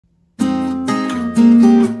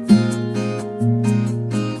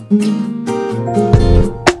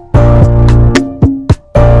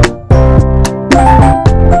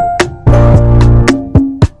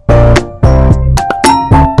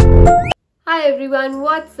Hi everyone,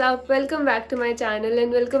 what's up? Welcome back to my channel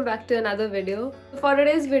and welcome back to another video. For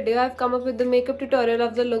today's video, I've come up with the makeup tutorial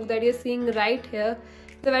of the look that you're seeing right here.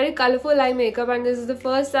 It's a very colorful eye makeup and this is the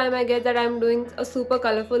first time I get that I'm doing a super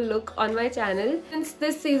colorful look on my channel. Since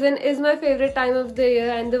this season is my favorite time of the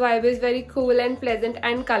year and the vibe is very cool and pleasant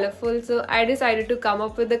and colorful, so I decided to come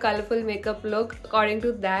up with the colorful makeup look according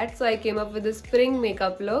to that. So I came up with the spring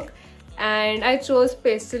makeup look. And I chose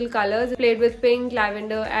pastel colors, played with pink,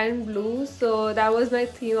 lavender and blue. So that was my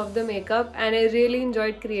theme of the makeup and I really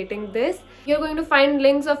enjoyed creating this. You're going to find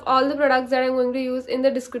links of all the products that I'm going to use in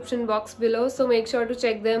the description box below, so make sure to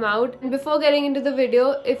check them out. And before getting into the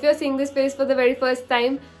video, if you're seeing this face for the very first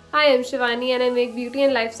time, hi, I'm Shivani and I make beauty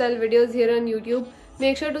and lifestyle videos here on YouTube.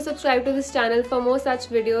 Make sure to subscribe to this channel for more such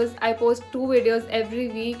videos. I post 2 videos every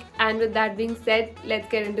week, and with that being said, let's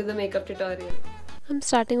get into the makeup tutorial. I'm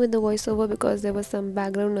starting with the voiceover because there was some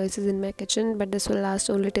background noises in my kitchen, but this will last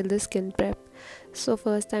only till the skin prep. So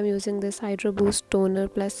first I'm using this Hydro Boost toner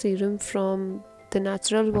plus serum from the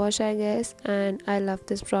Natural Wash, I guess, and I love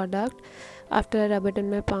this product. After I rub it in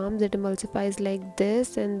my palms, it emulsifies like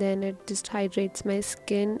this and then it just hydrates my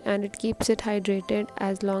skin and it keeps it hydrated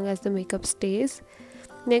as long as the makeup stays.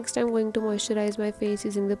 Next, I'm going to moisturize my face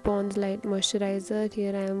using the Pond's Light Moisturizer.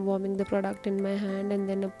 Here I am warming the product in my hand and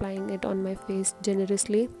then applying it on my face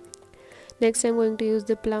generously. Next, I'm going to use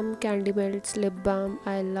the Plum Candy Melts Lip Balm.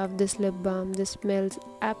 I love this lip balm. This smells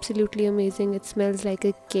absolutely amazing. It smells like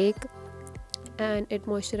a cake and it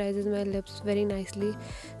moisturizes my lips very nicely.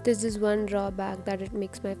 There's this one drawback that it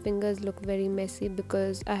makes my fingers look very messy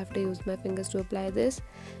because I have to use my fingers to apply this.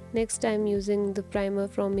 Next, I'm using the primer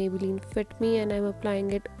from Maybelline Fit Me and I'm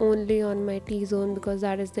applying it only on my T-zone because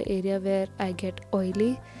that is the area where I get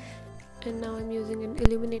oily. And now I'm using an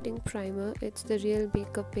illuminating primer. It's the Real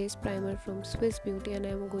Makeup Base Primer from Swiss Beauty and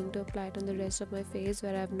I'm going to apply it on the rest of my face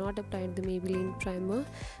where I have not applied the Maybelline primer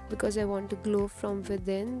because I want to glow from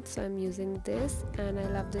within. So I'm using this and I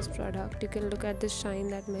love this product. You can look at the shine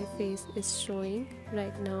that my face is showing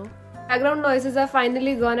right now. Background noises are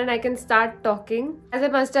finally gone and I can start talking. As I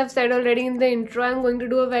must have said already in the intro, I'm going to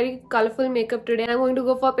do a very colorful makeup today. I'm going to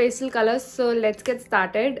go for pastel colors, so let's get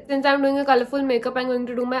started. Since I'm doing a colorful makeup, I'm going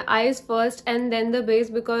to do my eyes first and then the base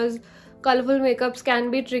because colorful makeups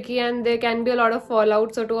can be tricky and there can be a lot of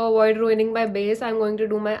fallout. So to avoid ruining my base, I'm going to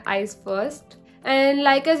do my eyes first. And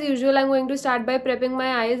like as usual, I'm going to start by prepping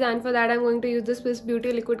my eyes, and for that I'm going to use the Swiss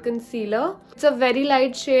Beauty Liquid Concealer. It's a very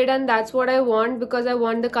light shade and that's what I want because I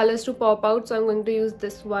want the colors to pop out, so I'm going to use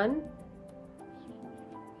this one.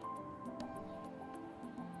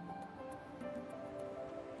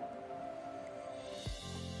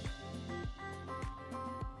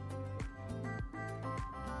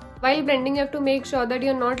 While blending, you have to make sure that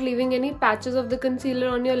you're not leaving any patches of the concealer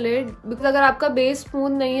on your lid because अगर आपका base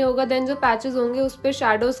smooth नहीं होगा, then जो patches होंगे उस पे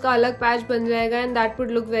shadows का अलग patch बन जाएगा and that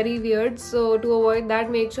would look very weird. So to avoid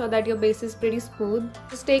that, make sure that your base is pretty smooth.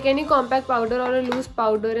 Just take any compact powder or a loose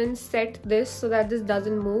powder and set this so that this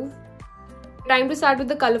doesn't move. Time to start with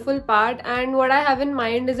the colorful part, and what I have in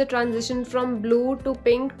mind is a transition from blue to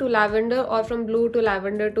pink to lavender or from blue to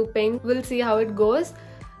lavender to pink. We'll see how it goes.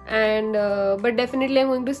 And but definitely I'm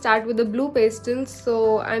going to start with the blue pastels.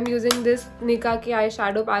 So I'm using this Nika ki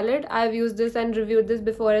eyeshadow palette. I've used this and reviewed this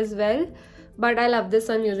before as well, but I love this,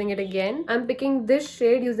 so I'm using it again. I'm picking this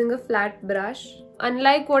shade using a flat brush.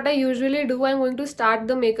 Unlike what I usually do, I'm going to start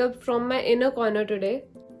the makeup from my inner corner today.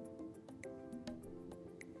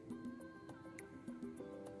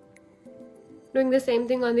 Doing the same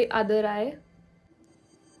thing on the other eye.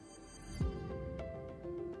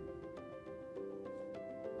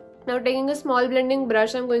 Now taking a small blending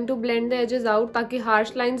brush, I'm going to blend the edges out ताकि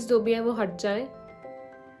harsh lines जो भी हैं वो हट जाएं.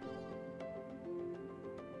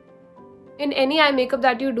 In any eye makeup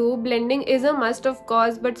that you do, blending is a must of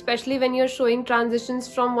course, but especially when you're showing transitions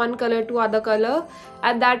from one color to other color,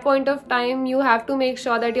 at that point of time you have to make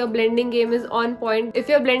sure that your blending game is on point. If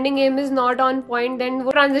your blending game is not on point, then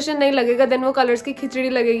वो transition नहीं लगेगा, then वो colors की खिचड़ी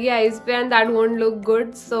लगेगी eyes पे and that won't look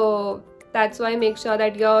good. So that's why make sure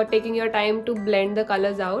that you're taking your time to blend the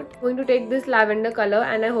colors out. I'm going to take this lavender color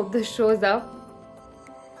and I hope this shows up.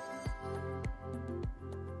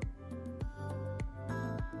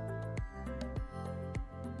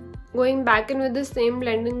 Going back in with the same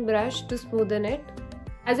blending brush to smoothen it.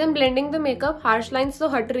 As I'm blending the makeup, harsh lines तो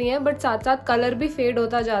हट रही हैं, but साथ साथ color भी fade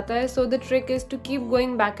होता जाता है. So the trick is to keep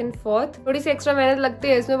going back and forth. थोड़ी सी extra मेहनत लगती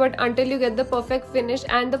है इसमें, but until you get the perfect finish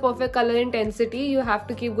and the perfect color intensity, you have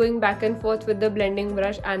to keep going back and forth with the blending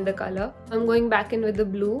brush and the color. I'm going back in with the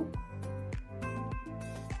blue.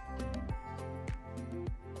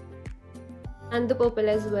 And the purple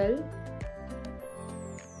as well.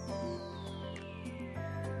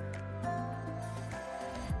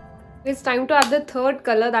 It's time to add the third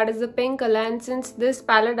color, that is the pink color, and since this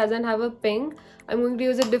palette doesn't have a pink, I'm going to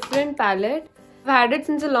use a different palette. I've had it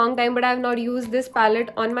since a long time, but I have not used this palette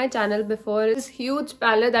on my channel before. It's this huge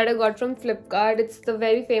palette that I got from Flipkart. It's the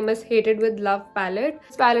very famous Hated with Love palette.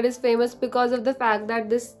 This palette is famous because of the fact that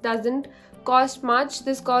this doesn't cost much.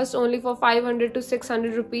 This costs only for 500 to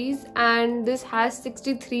 600 rupees, and this has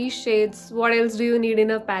 63 shades. What else do you need in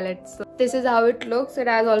a palette? So this is how it looks. It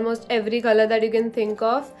has almost every color that you can think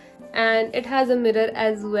of, and it has a mirror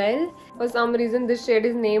as well. For some reason this shade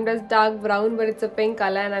is named as dark brown, but it's a pink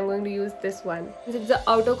color, and I'm going to use this one. Since it's the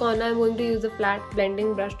outer corner, I'm going to use a flat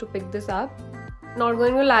blending brush to pick this up. Not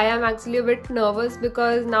going to lie, I'm actually a bit nervous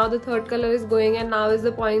because now the third color is going, and now is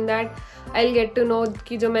the point that I'll get to know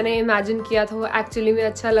कि जो मैंने imagine किया था वो actually में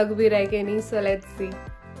अच्छा लग भी रहा है कि नहीं. So let's see.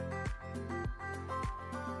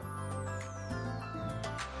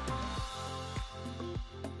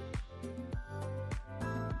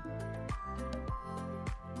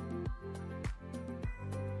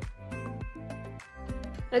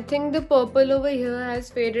 I think the purple over here has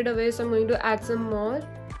faded away, so I'm going to add some more.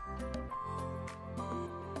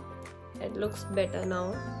 It looks better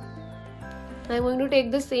now. I'm going to take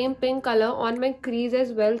the same pink color on my crease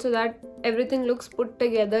as well, so that everything looks put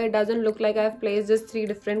together. It doesn't look like I've placed just 3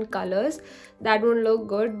 different colors. That won't look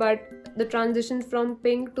good, but the transition from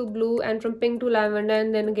pink to blue and from pink to lavender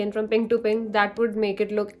and then again from pink to pink, that would make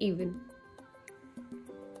it look even.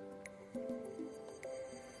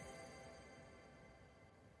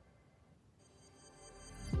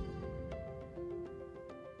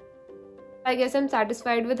 I guess I'm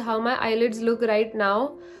satisfied with how my eyelids look right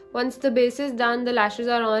now. Once the base is done, the lashes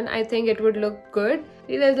are on, I think it would look good.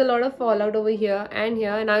 See, there's a lot of fallout over here and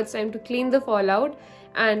here. Now it's time to clean the fallout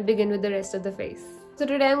and begin with the rest of the face. So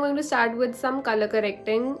today I'm going to start with some color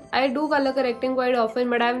correcting. I do color correcting quite often,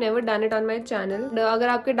 but I've never done it on my channel. अगर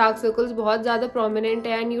आपके dark circles बहुत ज़्यादा prominent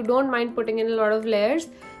है and you don't mind putting in a lot of layers,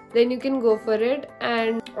 then you can go for it.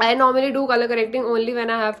 And I normally do color correcting only when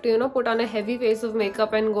I have to, put on a heavy face of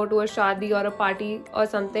makeup and go to a shadi or a party or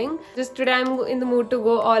something. Just today I'm in the mood to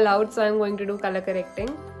go all out, so I'm going to do color correcting.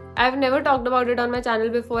 I've never talked about it on my channel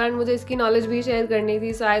before, and मुझे इसकी knowledge भी share करनी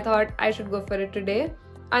थी, so I thought I should go for it today.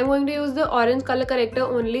 I'm going to use the orange color corrector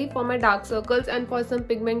only for my dark circles and for some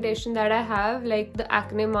pigmentation that I have, like the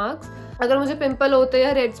acne marks. अगर मुझे pimple होते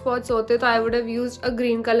या red spots होते तो I would have used a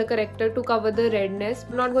green color corrector to cover the redness.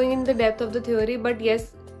 I'm not going in the depth of the theory, but yes,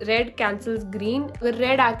 red cancels green. अगर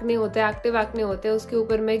red acne होते हैं, active acne होते हैं, उसके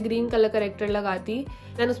ऊपर मैं ग्रीन कलर करेक्टर लगाती,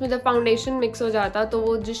 then उसमें जब फाउंडेशन मिक्स हो जाता तो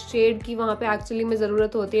वो जिस शेड की वहाँ पे एक्चुअली में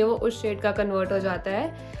ज़रूरत होती है वो उस शेड का कन्वर्ट हो जाता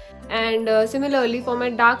है. And similarly for my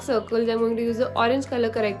dark circles, I'm going to use the orange color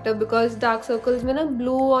corrector because dark circles में ना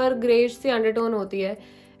blue और greyish सी undertone होती है,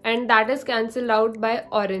 and that is cancelled out by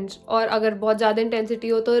orange. और अगर बहुत ज़्यादा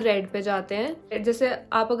intensity हो तो red पे जाते हैं. जैसे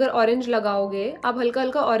आप अगर orange लगाओगे, आप हल्का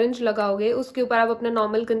हल्का orange लगाओगे, उसके ऊपर आप अपना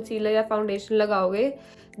normal concealer या foundation लगाओगे,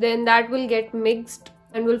 then that will get mixed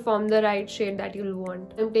and will form the right shade that you'll want.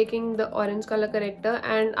 I'm taking the orange color corrector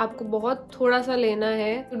and आपको बहुत थोड़ा सा लेना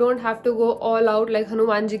है. You don't have to go all out like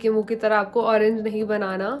Hanuman ji के मुंह की तरह आपको orange नहीं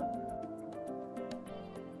बनाना.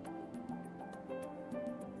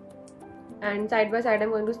 And side by side I'm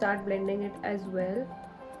going to start blending it as well.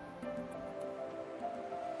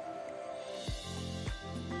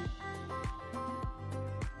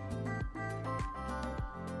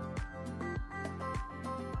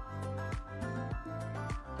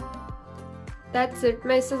 That's it.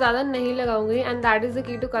 मैं इससे ज़्यादा नहीं लगाऊंगी, and that is the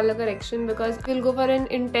key to color correction because if you'll go for an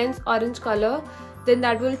intense orange color, then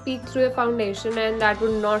that will peek through your foundation and that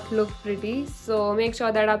would not look pretty. So make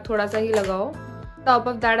sure that आप थोड़ा सा ही लगाओ. Top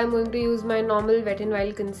of that, I'm going to use my normal Wet n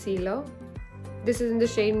Wild concealer. This is in the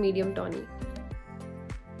shade Medium Tawny.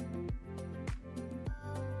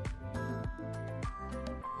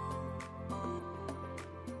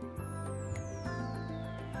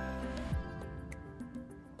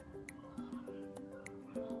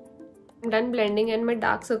 I'm done blending and my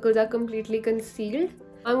dark circles are completely concealed.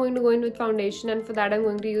 I'm going to go in with foundation, and for that I'm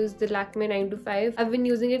going to use the Lakme 925. I've been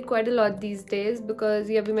using it quite a lot these days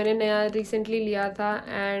because ये अभी मैंने नया recently लिया था,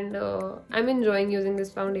 and I'm enjoying using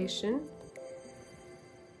this foundation.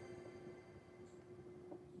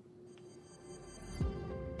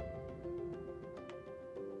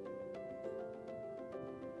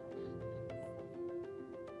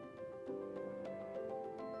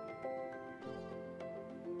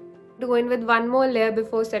 To go in with one more layer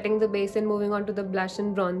before setting the base and moving on to the blush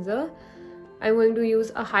and bronzer, I'm going to use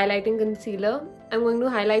a highlighting concealer. I'm going to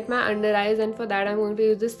highlight my under eyes, and for that I'm going to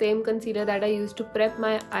use the same concealer that I used to prep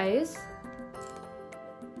my eyes.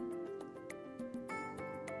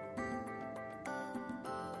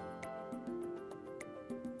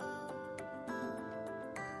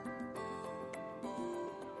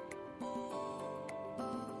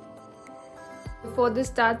 Before this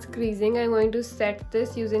starts creasing, I'm going to set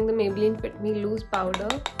this using the Maybelline Fit Me Loose powder.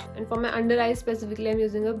 And for my under eyes specifically, I'm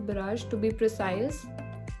using a brush to be precise.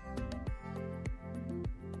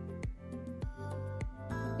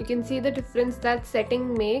 You can see the difference that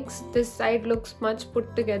setting makes. This side looks much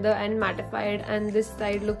put together and mattified, and this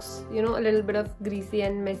side looks, you know, a little bit of greasy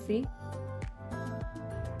and messy.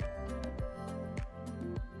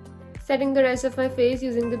 Setting the rest of my face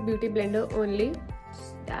using the beauty blender only.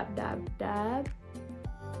 Just dab, dab, dab.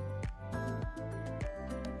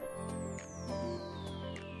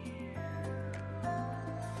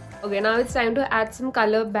 Okay, now it's time to add some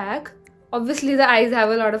color back. Obviously the eyes have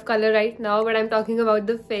a lot of color right now, but I'm talking about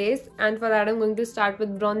the face, and for that I'm going to start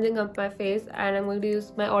with bronzing up my face, and I'm going to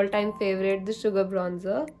use my all-time favorite, the sugar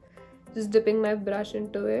bronzer. Just dipping my brush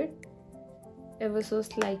into it ever so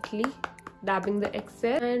slightly, dabbing the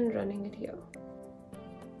excess and running it here.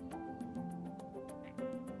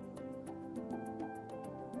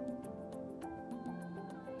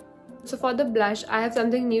 So for the blush, I have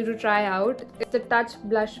something new to try out. It's the Touch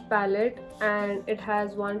blush palette, and it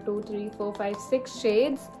has 1, 2, 3, 4, 5, 6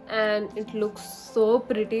 shades, and it looks so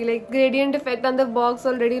pretty. Like, gradient effect on the box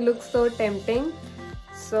already looks so tempting.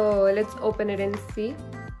 So let's open it and see.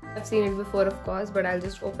 I've seen it before, of course, but I'll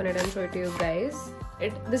just open it and show it to you guys.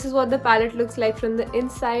 This is what the palette looks like from the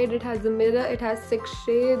inside. It has a mirror, it has 6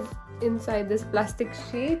 shades inside this plastic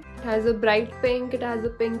sheet. It has a bright pink, it has a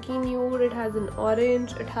pinky nude, it has an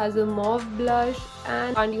orange, it has a mauve blush,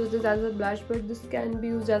 and I can't use this as a blush, but this can be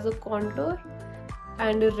used as a contour,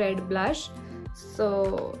 and a red blush.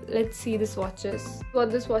 So let's see the swatches. What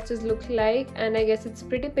the swatches look like, and I guess it's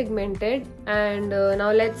pretty pigmented. And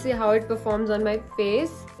now let's see how it performs on my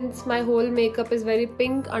face. Since my whole makeup is very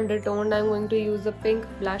pink undertoned, I'm going to use a pink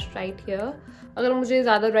blush right here. अगर मुझे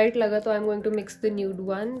ज़्यादा bright लगा तो I'm going to mix the nude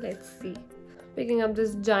one. Let's see. Picking up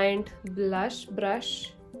this giant blush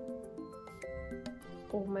brush.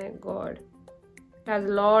 Oh my god. It has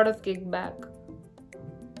a lot of kickback.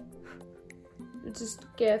 Just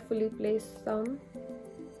carefully place some.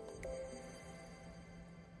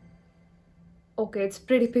 Okay, it's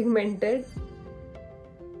pretty pigmented.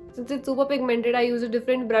 Since it's super pigmented, I use a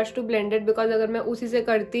different brush to blend it, because अगर मैं उसी से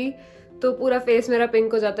करती तो पूरा face मेरा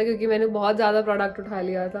pink हो जाता, क्योंकि मैंने बहुत ज़्यादा प्रोडक्ट उठा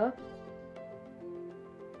लिया था.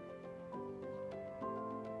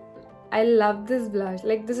 I love this blush.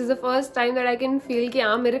 Like, this is the first time that I can feel कि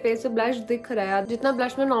हाँ मेरे फेस पे ब्लश दिख रहा है. जितना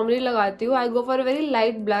ब्लश मैं नॉर्मली लगाती हूँ, I go for a very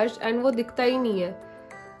light blush, and वो दिखता ही नहीं है.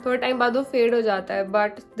 थोड़ा टाइम बाद वो फेड हो जाता है.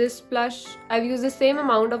 But this blush, I've used the same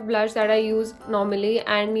amount of blush that I use normally,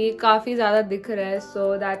 and ये काफ़ी ज़्यादा दिख रहा है.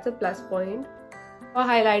 So that's a plus point. For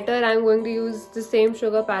highlighter, I'm going to use the same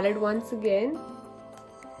sugar palette once again.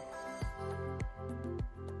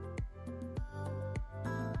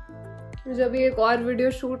 मुझे अभी एक और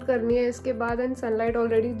वीडियो शूट करनी है इसके बाद, एंड सनलाइट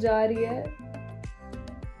ऑलरेडी जा रही है.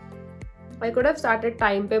 I could have started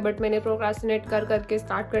time पे, बट मैंने प्रोक्रास्टिनेट करके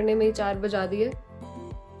स्टार्ट करने में ही 4 बजा दिए.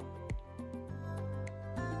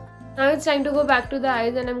 Now it's time to go back to the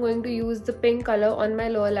eyes, and I'm going to use the pink color on my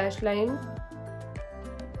lower lash line.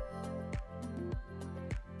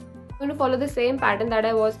 I'm going to follow the same pattern that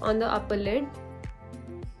I was on the upper lid.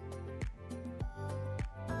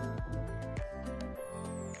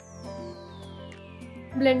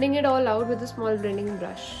 Blending it all out with a small blending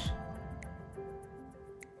brush.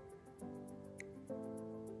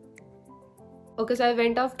 Okay, so I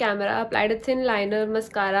went off camera, applied a thin liner,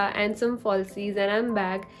 mascara, and some falsies, and I'm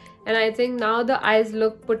back. And I think now the eyes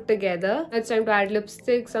look put together. It's time to add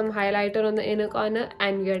lipstick, some highlighter on the inner corner,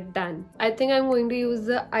 and we're done. I think I'm going to use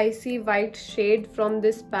the icy white shade from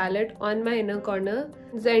this palette on my inner corner.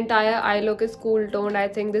 The entire eye look is cool toned. I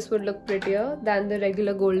think this would look prettier than the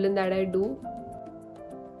regular golden that I do.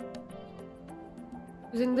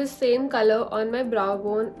 Using the same color on my brow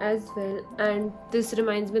bone as well, and this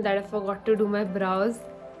reminds me that I forgot to do my brows.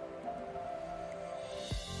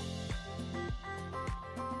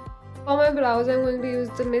 For my brows, I'm going to use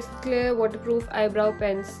the Mist Clear Waterproof Eyebrow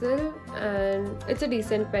Pencil, and it's a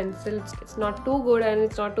decent pencil. It's not too good and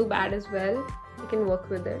it's not too bad as well. I can work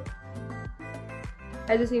with it.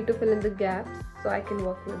 I just need to fill in the gaps so I can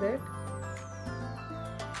work with it.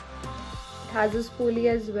 It has a spoolie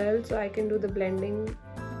as well, so I can do the blending.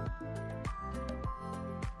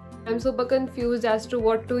 I'm super confused as to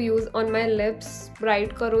what to use on my lips.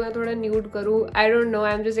 Bright करूँ या थोड़ा nude करूँ? I don't know.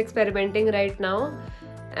 I'm just experimenting right now.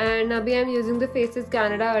 And abhi I'm using the Faces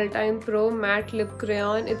Canada All-Time Pro Matte Lip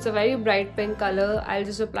Crayon. It's a very bright pink color. I'll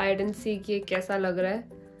just apply it and see कि कैसा लग रहा है.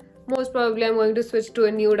 Most probably I'm going to switch to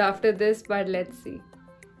a nude after this, but let's see.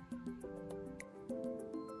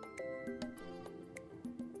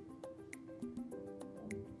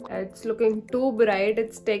 It's looking too bright.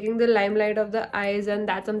 It's taking the limelight of the eyes, and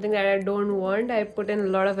that's something that I don't want. I put in a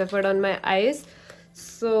lot of effort on my eyes.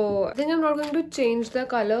 So I think I'm not going to change the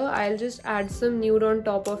color. I'll just add some nude on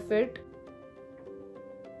top of it.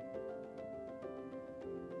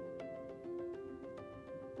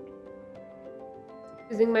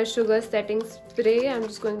 Using my sugar setting spray, I'm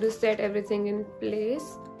just going to set everything in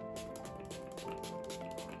place.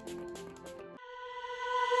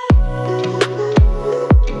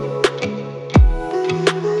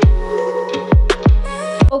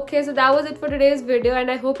 Okay, so that was it for today's video,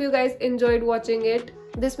 and I hope you guys enjoyed watching it.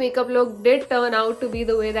 This makeup look did turn out to be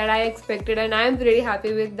the way that I expected, and I am pretty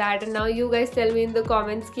happy with that. And now you guys tell me in the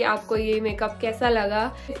comments कि आपको ये makeup कैसा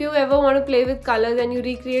लगा. If you ever want to play with colors and you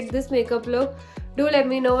recreate this makeup look, do let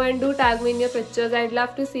me know and do tag me in your pictures. I'd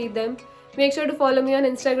love to see them. Make sure to follow me on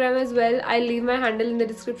Instagram as well. I'll leave my handle in the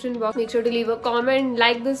description box. Make sure to leave a comment,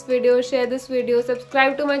 like this video, share this video,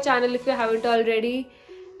 subscribe to my channel if you haven't already.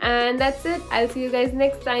 And that's it. I'll see you guys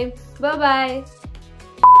next time. Bye bye.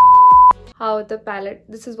 How the palette.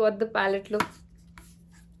 This is what the palette looks.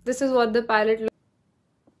 This is what the palette looks.